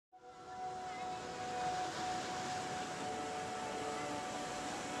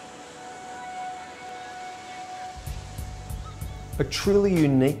A truly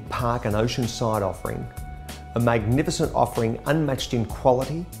unique park and oceanside offering, a magnificent offering unmatched in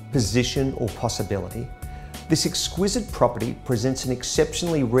quality, position or possibility, this exquisite property presents an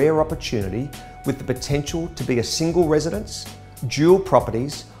exceptionally rare opportunity with the potential to be a single residence, dual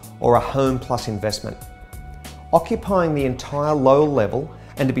properties or a home plus investment. Occupying the entire lower level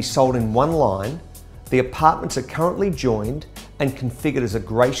and to be sold in one line, the apartments are currently joined and configured as a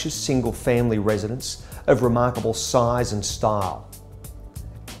gracious single family residence of remarkable size and style.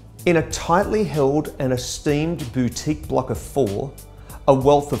 In a tightly held and esteemed boutique block of 4, a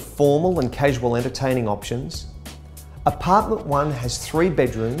wealth of formal and casual entertaining options, Apartment 1 has 3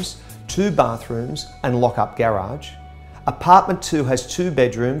 bedrooms, 2 bathrooms and lock-up garage. Apartment 2 has 2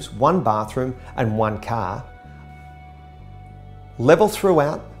 bedrooms, 1 bathroom and 1 car. Level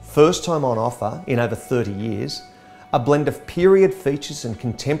throughout, first time on offer in over 30 years, a blend of period features and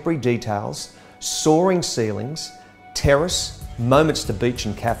contemporary details, soaring ceilings, terrace, moments to beach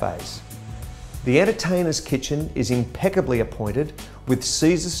and cafes. The entertainer's kitchen is impeccably appointed with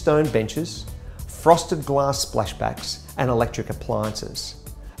Caesar stone benches, frosted glass splashbacks and electric appliances,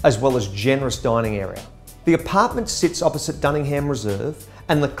 as well as generous dining area. The apartment sits opposite Dunningham Reserve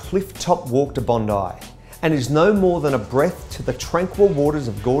and the cliff top walk to Bondi, and is no more than a breath to the tranquil waters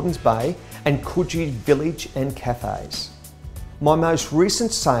of Gordons Bay and Coogee village and cafes. My most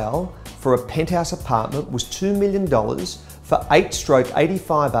recent sale for a penthouse apartment was $2 million for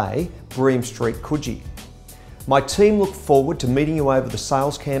 8/85A Bream Street, Coogee. My team look forward to meeting you over the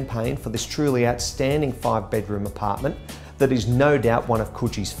sales campaign for this truly outstanding 5-bedroom apartment that is no doubt one of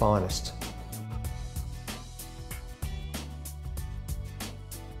Coogee's finest.